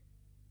in?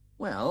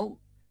 Well,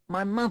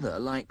 my mother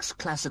likes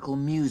classical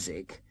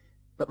music,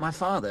 but my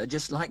father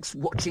just likes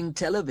watching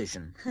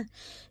television.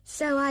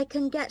 So I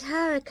can get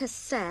her a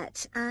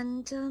cassette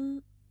and,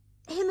 him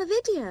a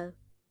video.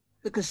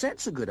 The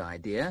cassette's a good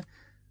idea.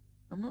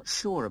 I'm not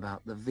sure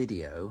about the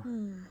video.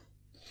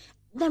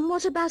 Then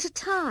what about a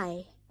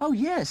tie? Oh,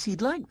 yes,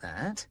 he'd like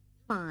that.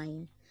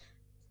 Fine.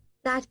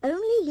 That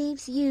only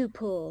leaves you,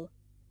 Paul.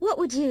 What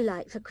would you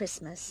like for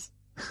Christmas?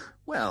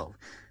 Well,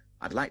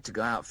 I'd like to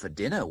go out for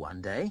dinner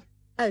one day.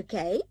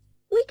 Okay,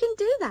 we can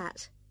do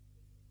that.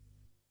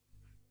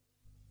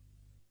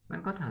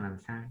 Vẫn có thằng làm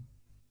sai.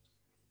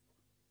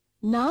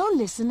 Now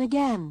listen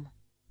again.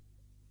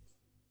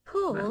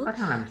 Paul, Vẫn có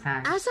thằng làm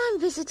sai. as I'm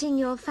visiting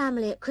your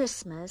family at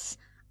Christmas,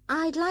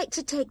 I'd like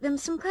to take them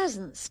some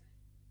presents.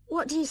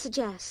 What do you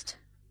suggest?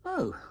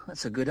 Oh,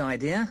 that's a good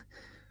idea.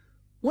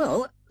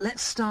 Well,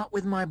 let's start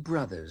with my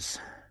brothers.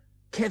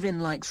 Kevin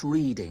likes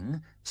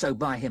reading, so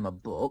buy him a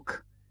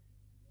book.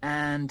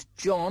 And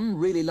John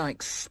really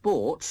likes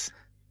sports,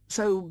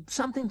 so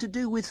something to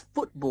do with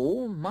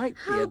football might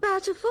be How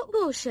about a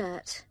football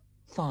shirt?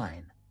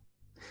 Fine.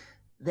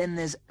 Then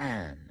there's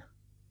Anne.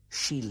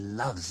 She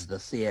loves the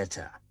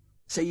theatre,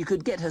 so you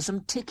could get her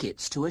some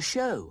tickets to a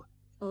show.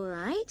 All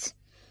right.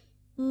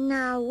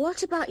 Now,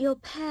 what about your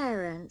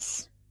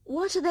parents?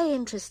 What are they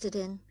interested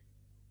in?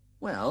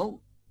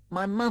 Well,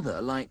 my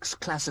mother likes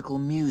classical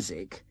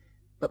music,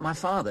 but my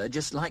father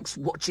just likes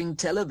watching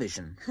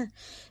television.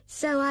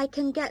 So I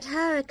can get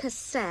her a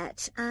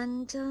cassette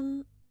and,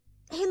 him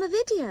a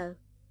video.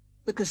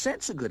 The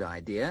cassette's a good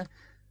idea.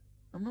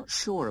 I'm not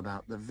sure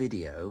about the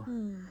video.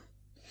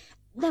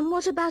 Then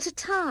what about a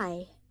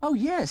tie? Oh,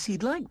 yes,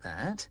 he'd like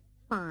that.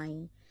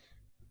 Fine.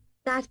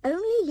 That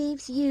only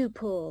leaves you,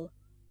 Paul.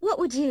 What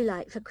would you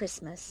like for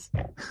Christmas?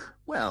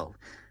 Well,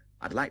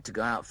 I'd like to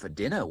go out for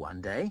dinner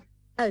one day.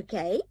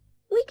 Okay,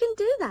 we can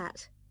do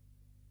that.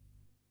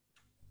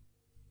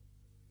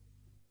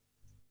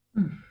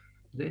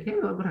 Dễ thế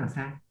rồi, có thằng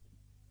sai.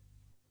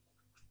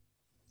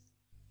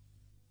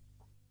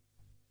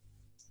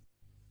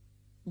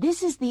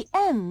 This is the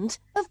end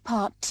of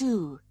part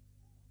 2.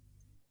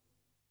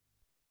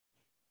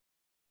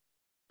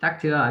 Chắc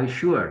chưa? Are you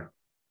sure?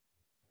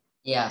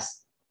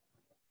 Yes.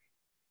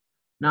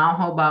 Now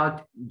how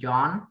about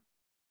John?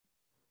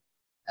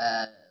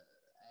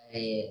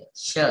 A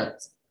shirt.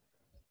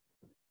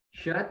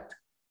 Shirt.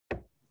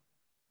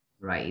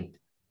 Right.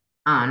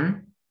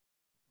 And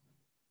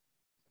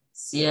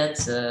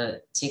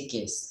Theater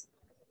tickets.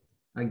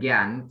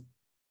 again,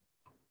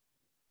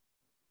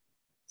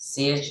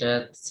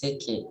 Theater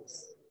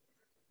tickets.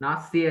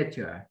 not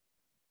theater.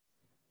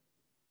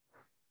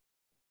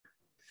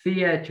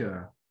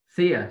 Theater.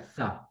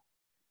 Theater.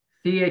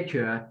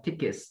 Theater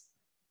tickets.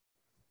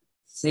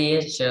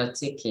 Theater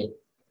ticket.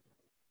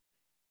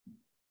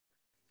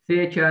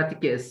 Theater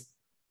tickets.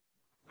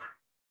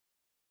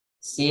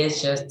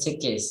 Theater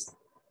tickets.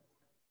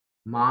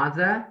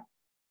 Mother.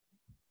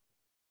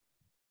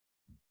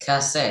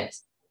 Cassette.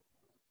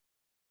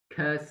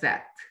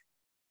 Cassette.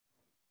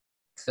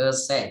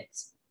 Cassette.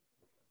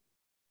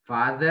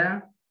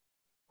 Father.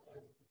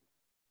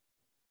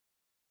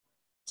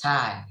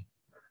 Tie.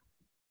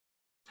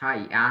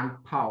 Thầy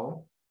and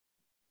Paul.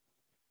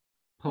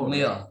 Paul.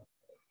 Meal.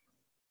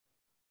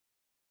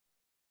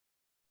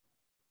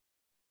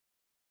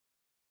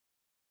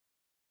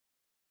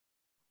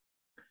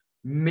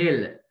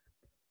 Mill.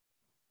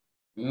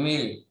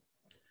 Meal.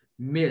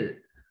 Mill.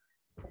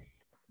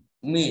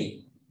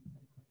 Meal.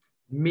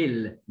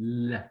 Mill.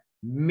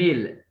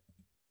 Mill.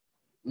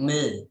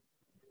 Meal.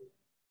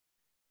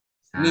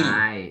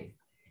 Sai.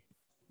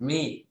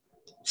 Meal.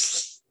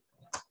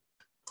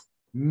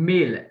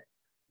 Mill.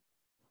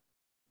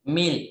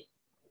 Meal.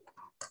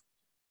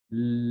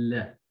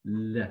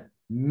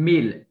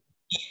 Mill.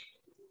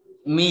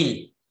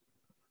 Meal.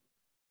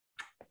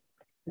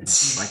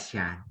 Quá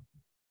chán.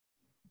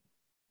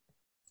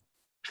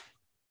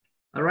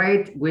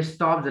 Alright, we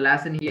stop the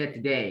lesson here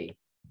today.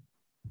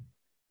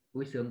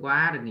 Vui sướng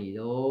quá, được nghỉ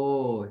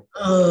rồi.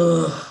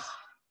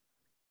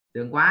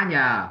 Sướng quá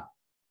nhờ.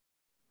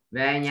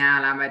 Về nhà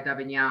làm bài tập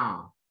với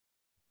nhau.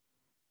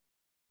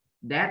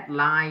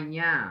 Deadline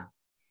nha.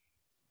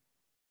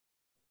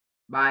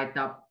 Bài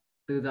tập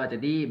từ giờ trở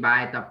đi,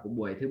 bài tập của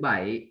buổi thứ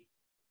bảy.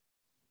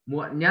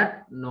 Muộn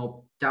nhất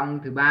nộp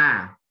trong thứ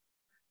ba.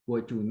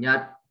 Của chủ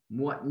nhật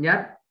muộn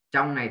nhất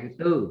trong ngày thứ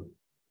tư.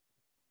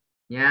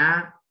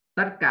 Nhá.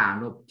 Tất cả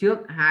nộp trước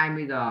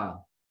 20 giờ.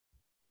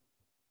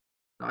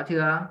 Rõ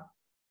chưa?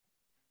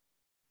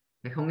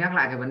 Thì không nhắc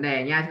lại cái vấn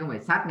đề nha, chứ không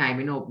phải sát ngày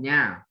mới nộp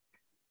nha.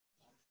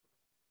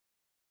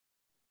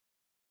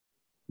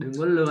 Đừng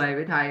có lười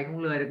với thầy, không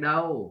lười được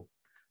đâu.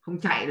 Không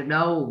chạy được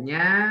đâu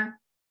nhá.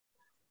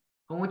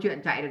 Không có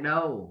chuyện chạy được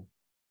đâu.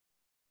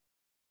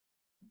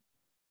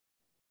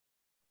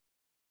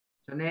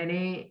 Cho nên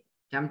ý,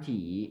 chăm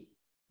chỉ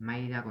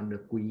may ra còn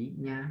được quý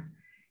nhá.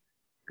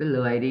 Cứ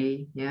lười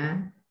đi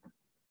nhá.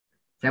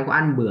 Xem có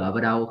ăn bữa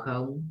vào đầu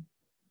không?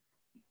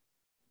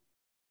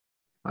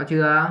 Có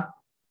chưa?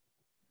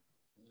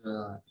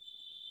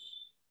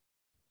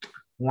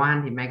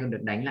 Ngoan thì may còn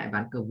được đánh lại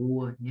ván cờ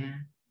vua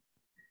nhá.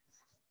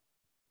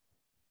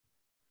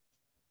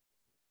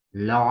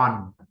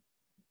 Lon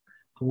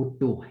không có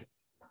tuổi.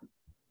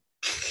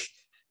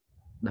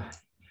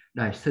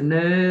 Đời sơn nơ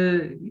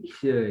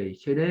trời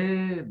sơn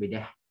nơ bị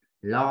đẹp.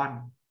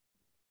 Lon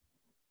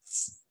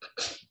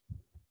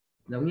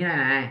giống như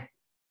này.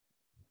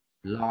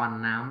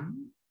 Lon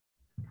nắm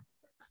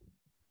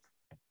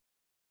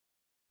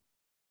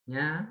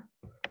nhá.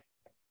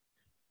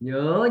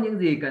 Nhớ những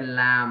gì cần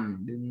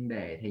làm, đừng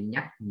để thầy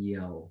nhắc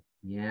nhiều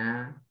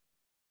nhá.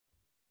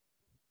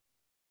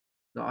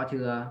 Rõ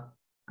chưa?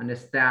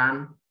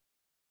 Understand?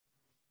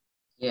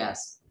 Yes.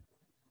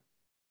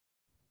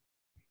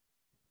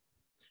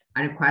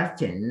 Any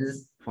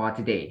questions for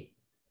today?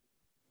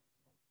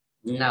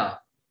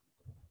 No.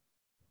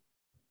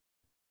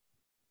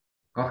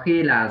 Có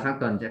khi là sang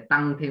tuần sẽ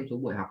tăng thêm số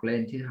buổi học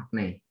lên, chứ học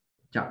này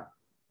chậm.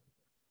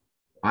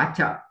 Quá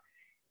chậm.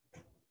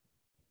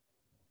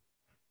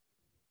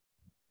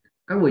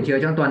 Các buổi chiều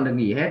trong tuần được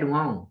nghỉ hết đúng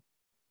không?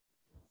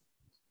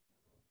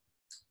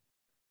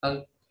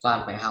 Vâng,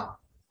 toàn phải học.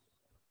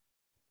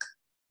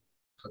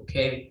 Ok.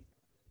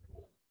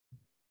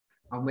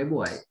 Học mấy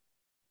buổi?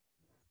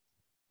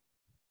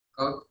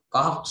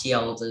 Có học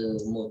chiều từ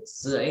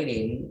 1:30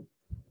 đến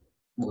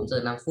 4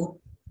 giờ 5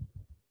 phút.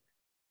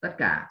 Tất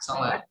cả. Xong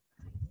rồi.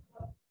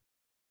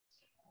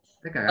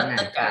 Tất cả các ngày.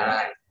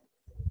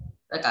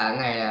 Tất cả các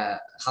ngày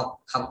là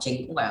học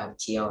chính cũng phải học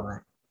chiều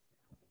mà.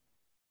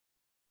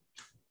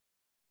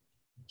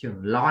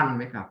 Trường lon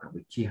mới học cả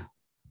buổi chiều.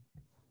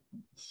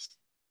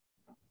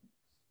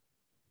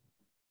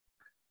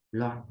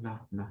 Lon.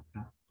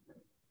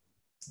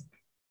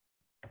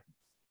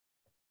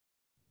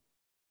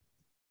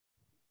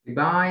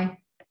 Goodbye.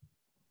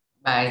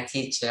 Bye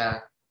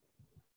teacher.